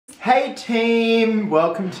Hey team!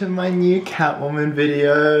 Welcome to my new Catwoman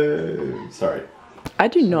video. Sorry. I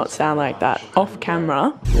do not sound like that off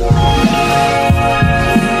camera.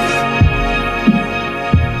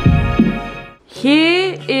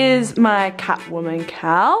 Here is my Catwoman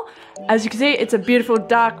cowl. As you can see, it's a beautiful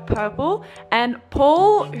dark purple, and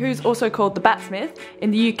Paul, who's also called the Batsmith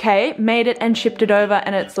in the UK, made it and shipped it over,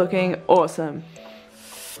 and it's looking awesome.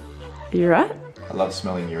 You right? I love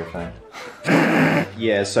smelling urethane.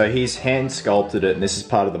 Yeah, so he's hand sculpted it, and this is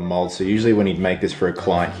part of the mold. So usually when he'd make this for a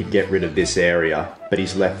client, he'd get rid of this area, but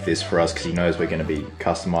he's left this for us because he knows we're going to be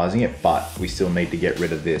customizing it, but we still need to get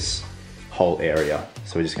rid of this whole area.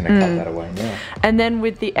 So we're just going to cut that away now. And then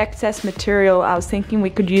with the excess material, I was thinking we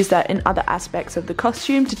could use that in other aspects of the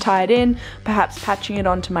costume to tie it in, perhaps patching it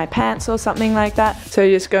onto my pants or something like that. So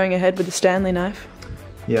you're just going ahead with the Stanley knife?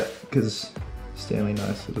 Yeah, because Stanley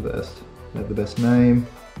knives are the best. They have the best name.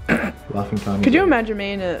 Laughing time. Could you imagine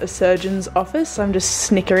me in a surgeon's office? I'm just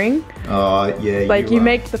snickering. Oh, yeah. Like you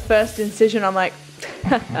make the first incision, I'm like...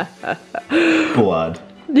 Blood.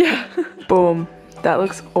 Yeah. Boom. That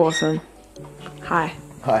looks awesome. Hi.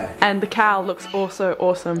 Hi. And the cowl looks also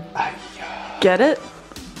awesome. Get it?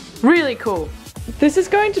 Really cool. This is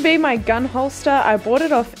going to be my gun holster. I bought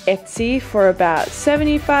it off Etsy for about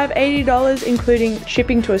 $75–80, including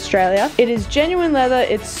shipping to Australia. It is genuine leather,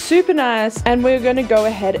 it's super nice, and we're going to go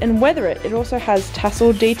ahead and weather it. It also has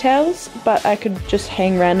tassel details, but I could just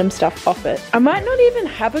hang random stuff off it. I might not even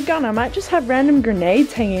have a gun, I might just have random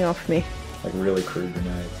grenades hanging off me. Like really crude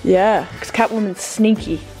grenades. Yeah, because Catwoman's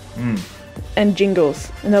sneaky. And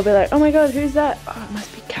jingles. And they'll be like, oh my god, who's that? Oh, it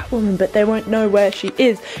must be Catwoman, but they won't know where she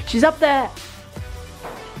is. She's up there.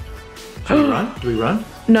 Should we run? Do we run?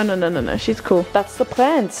 No, she's cool. That's the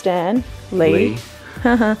plan, Stan. Lee.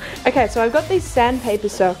 Okay, so I've got these sandpaper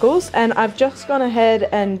circles, and I've just gone ahead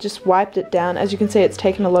and just wiped it down. As you can see, it's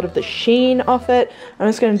taken a lot of the sheen off it. I'm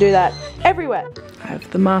just going to do that everywhere. I have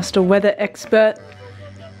the master weather expert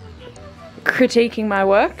critiquing my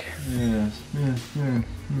work. Yes.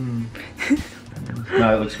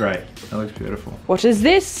 No, it looks great. That looks beautiful. What is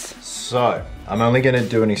this? So, I'm only going to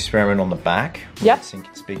do an experiment on the back. Yep. It's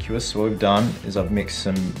inconspicuous. So what we've done is I've mixed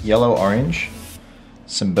some yellow orange,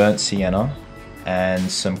 some burnt sienna, and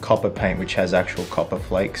some copper paint, which has actual copper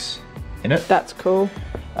flakes in it. That's cool.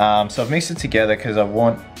 So I've mixed it together because I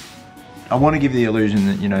want to give the illusion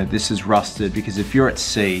that, you know, this is rusted, because if you're at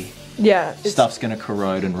sea, yeah, stuff's going to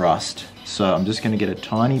corrode and rust. So I'm just going to get a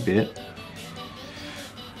tiny bit.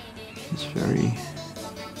 It's very...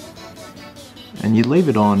 And you leave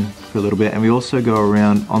it on for a little bit, and we also go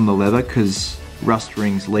around on the leather because rust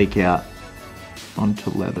rings leak out onto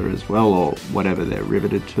leather as well, or whatever they're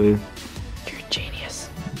riveted to. You're a genius.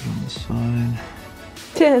 On the side.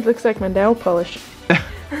 Yeah, it looks like my nail polish.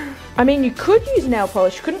 I mean, you could use nail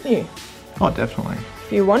polish, couldn't you? Oh, definitely.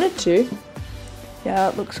 If you wanted to. Yeah,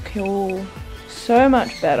 it looks cool. So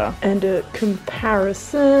much better. And a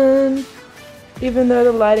comparison. Even though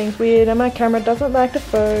the lighting's weird and my camera doesn't like to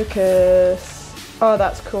focus. Oh,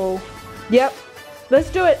 that's cool. Yep.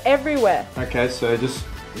 Let's do it everywhere. Okay, so just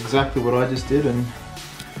exactly what I just did, and...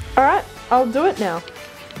 Alright, I'll do it now.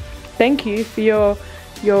 Thank you for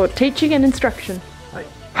your teaching and instruction.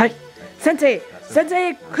 Hi. Sensei!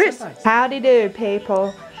 Sensei Chris! Howdy do,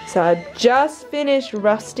 people. So I just finished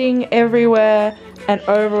rusting everywhere, and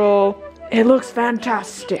overall, it looks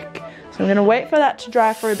fantastic. So I'm going to wait for that to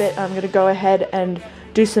dry for a bit. I'm going to go ahead and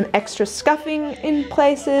do some extra scuffing in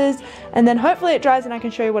places, and then hopefully it dries and I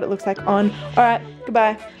can show you what it looks like on. Alright,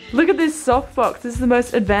 goodbye. Look at this softbox. This is the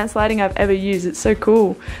most advanced lighting I've ever used. It's so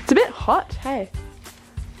cool. It's a bit hot, hey.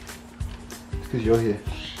 It's because you're here.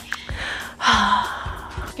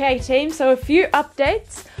 Okay team, so a few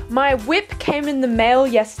updates. My whip came in the mail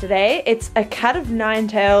yesterday. It's a cat of nine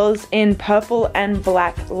tails in purple and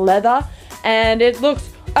black leather, and it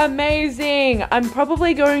looks amazing. I'm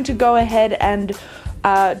probably going to go ahead and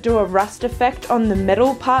do a rust effect on the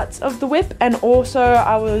metal parts of the whip, and also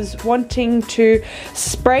I was wanting to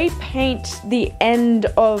spray paint the end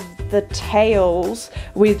of the tails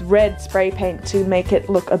with red spray paint to make it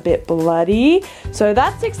look a bit bloody. So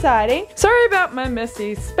that's exciting. Sorry about my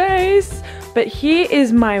messy space, but here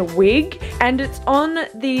is my wig, and it's on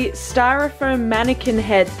the styrofoam mannequin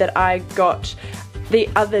head that I got the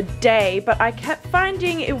other day, but I kept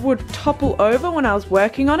finding it would topple over when I was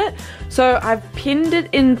working on it. So I've pinned it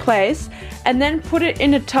in place and then put it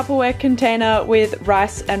in a Tupperware container with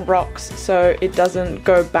rice and rocks so it doesn't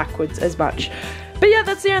go backwards as much. But yeah,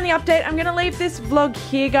 that's the only update. I'm gonna leave this vlog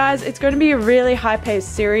here, guys. It's going to be a really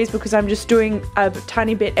high-paced series because I'm just doing a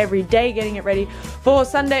tiny bit every day, getting it ready for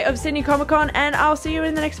Sunday of Sydney Comic Con, and I'll see you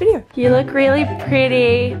in the next video. You look really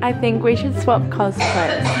pretty. I think we should swap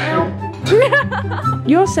cosplays.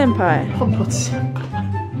 You're senpai. I'm not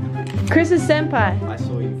senpai. Chris is senpai. I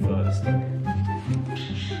saw you first.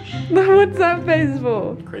 What's that face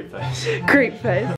for? Creep face. Creep face.